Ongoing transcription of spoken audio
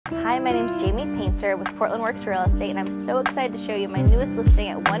Hi, my name is Jamie Painter with Portland Works Real Estate, and I'm so excited to show you my newest listing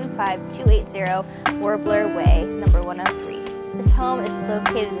at 15280 Warbler Way, number 103. This home is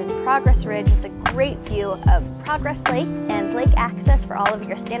located in Progress Ridge with a great view of Progress Lake and lake access for all of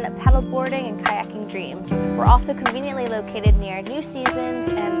your stand-up paddleboarding and kayaking dreams. We're also conveniently located near New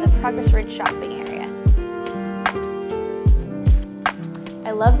Seasons and the Progress Ridge shopping area.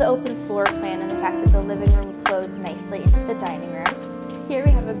 I love the open floor plan and the fact that the living room flows nicely into the dining room. Here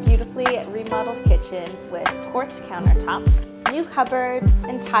we have a beautifully remodeled kitchen with quartz countertops, new cupboards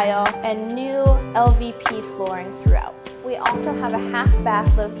and tile, and new LVP flooring throughout. We also have a half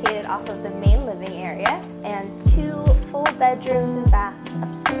bath located off of the main living area and 2 full bedrooms and baths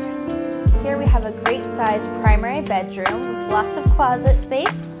upstairs. Here we have a great sized primary bedroom with lots of closet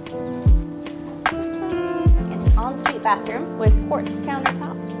space and an ensuite bathroom with quartz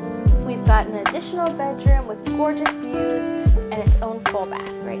countertops. We've got an additional bedroom with gorgeous views and its own full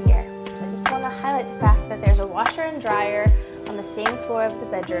bath right here. So I just want to highlight the fact that there's a washer and dryer on the same floor of the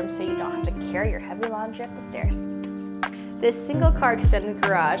bedroom so you don't have to carry your heavy laundry up the stairs. This single car extended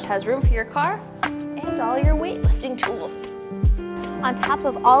garage has room for your car and all your weightlifting tools. On top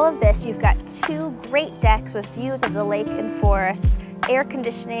of all of this, you've got 2 great decks with views of the lake and forest, air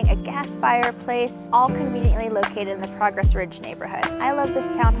conditioning, a gas fireplace, all conveniently located in the Progress Ridge neighborhood. I love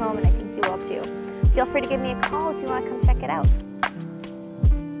this townhome and I think you will too. Feel free to give me a call if you want to come check it out.